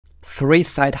3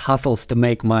 side hustles to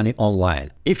make money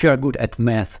online. If you are good at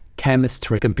math,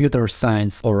 chemistry, computer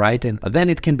science or writing, then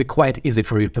it can be quite easy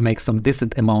for you to make some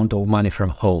decent amount of money from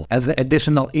home as the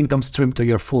additional income stream to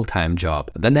your full-time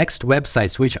job. The next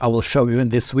websites which I will show you in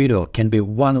this video can be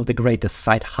one of the greatest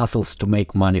side hustles to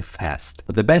make money fast.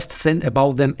 The best thing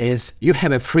about them is you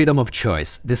have a freedom of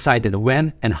choice, deciding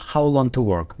when and how long to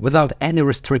work without any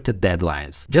restricted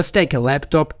deadlines. Just take a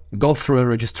laptop, go through a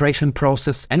registration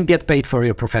process and get paid for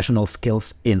your professional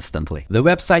skills instantly. The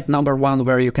website number 1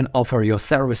 where you can offer your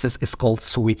services is called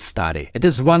SweetStudy. It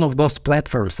is one of those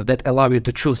platforms that allow you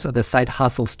to choose the side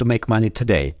hustles to make money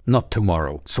today, not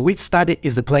tomorrow. SweetStudy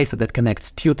is a place that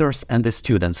connects tutors and the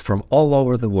students from all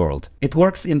over the world. It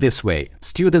works in this way.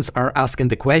 Students are asking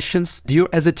the questions, you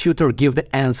as a tutor give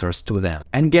the answers to them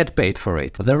and get paid for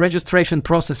it. The registration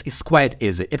process is quite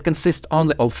easy. It consists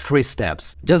only of 3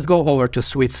 steps. Just go over to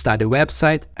SweetStudy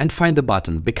website and find the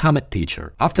button Become a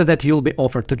Teacher. After that, you'll be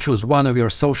offered to choose one of your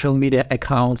social media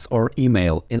accounts or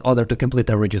email in order to complete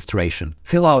a registration.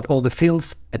 Fill out all the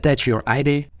fields, attach your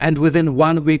ID, and within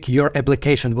 1 week your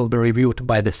application will be reviewed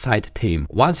by the site team.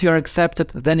 Once you are accepted,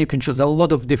 then you can choose a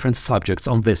lot of different subjects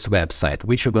on this website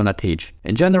which you're gonna teach.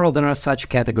 In general, there are such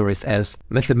categories as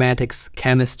mathematics,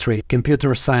 chemistry,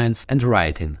 computer science and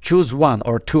writing. Choose 1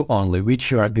 or 2 only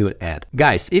which you are good at.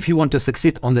 Guys, if you want to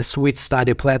succeed on the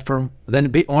SweetStudy platform, then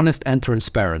be honest and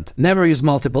transparent. Never use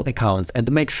multiple accounts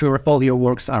and make sure all your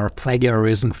works are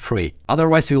plagiarism free.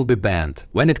 Otherwise you'll be banned.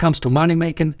 When it comes to money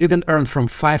making, you can earn from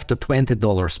 $5 to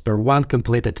 $20 per one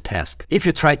completed task. If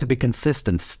you try to be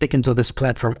consistent, sticking to this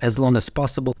platform as long as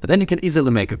possible, then you can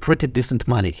easily make a pretty decent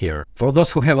money here. For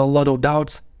those who have a lot of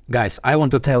doubts, guys, I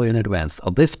want to tell you in advance,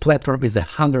 this platform is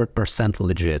 100%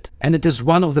 legit, and it is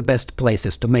one of the best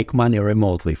places to make money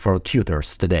remotely for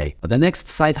tutors today. The next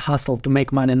side hustle to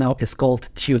make money now is called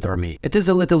Tutorme. It is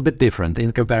a little bit different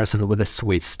in comparison with a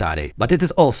SweetStudy, but it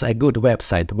is also a good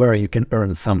website where you can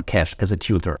earn some cash as a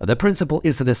tutor. The principle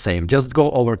is the same. Just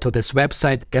go over to this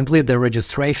website, complete the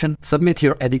registration, submit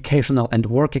your educational and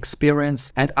work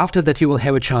experience, and after that you will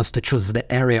have a chance to choose the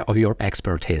area of your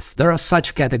expertise. There are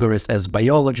such categories as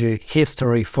biology,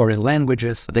 history, foreign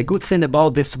languages. The good thing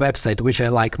about this website, which I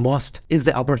like most, is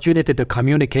the opportunity to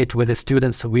communicate with the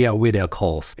students via video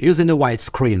calls, using a wide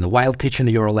screen while teaching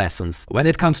your lessons. When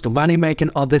it comes to money making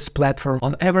on this platform,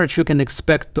 on average you can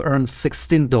expect to earn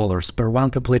 $16 per one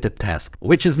completed task,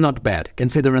 which is not bad,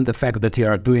 considering the fact that you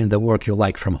are doing the work you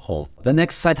like from home. The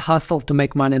next side hustle to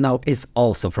make money now is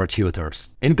also for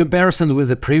tutors. In comparison with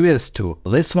the previous 2,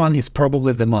 this one is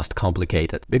probably the most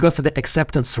complicated, because the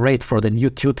acceptance rate for the new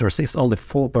tutors is only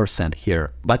 4%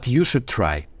 here, but you should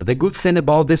try. The good thing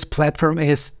about this platform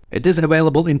is it is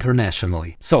available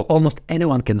internationally, so almost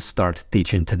anyone can start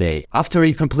teaching today. After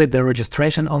you complete the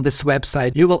registration on this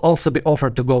website, you will also be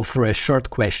offered to go through a short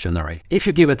questionnaire. If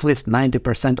you give at least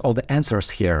 90% of the answers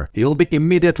here, you'll be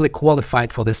immediately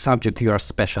qualified for the subject you are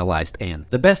specialized in.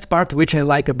 The best part which I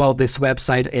like about this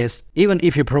website is, even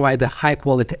if you provide the high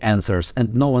quality answers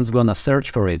and no one's gonna search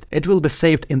for it, it will be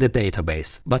saved in the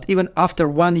database. But even after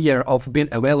 1 year of being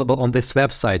available on this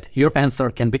website, your answer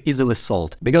can be easily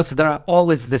sold, because there are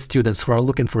always the students who are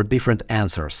looking for different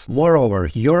answers.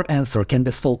 Moreover, your answer can be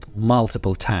sold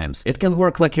multiple times. It can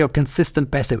work like your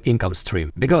consistent passive income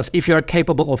stream, because if you are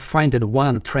capable of finding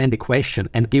one trendy question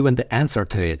and giving the answer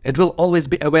to it, it will always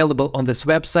be available on this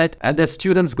website and the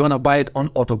students gonna buy it on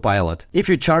autopilot. If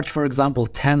you charge, for example,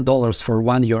 $10 for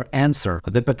your answer,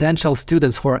 the potential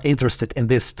students who are interested in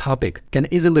this topic can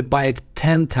easily buy it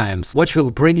 10 times, which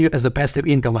will bring you as a passive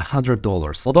income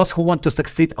 $100. For those who want to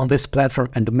succeed on this platform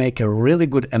and make a really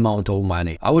good amount of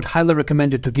money, I would highly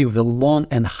recommend you to give the long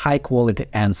and high quality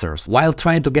answers while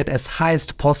trying to get as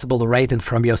highest possible rating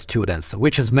from your students,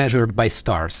 which is measured by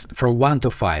stars from 1 to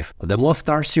 5. The more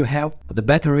stars you have, the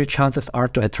better your chances are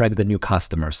to attract the new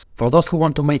customers. For those who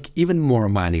want to make even more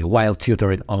money while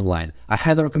tutoring online, I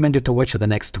highly recommend you to watch the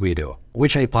next video,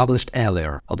 which I published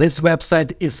earlier. This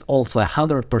website is also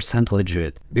 100%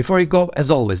 legit. Before you go,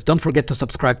 as always, don't forget to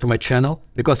subscribe to my channel,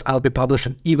 because I'll be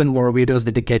publishing even more videos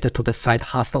dedicated to the side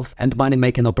hustles and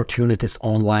money-making opportunities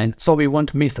online, so we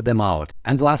won't miss them out.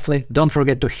 And lastly, don't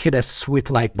forget to hit a sweet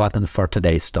like button for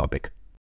today's topic.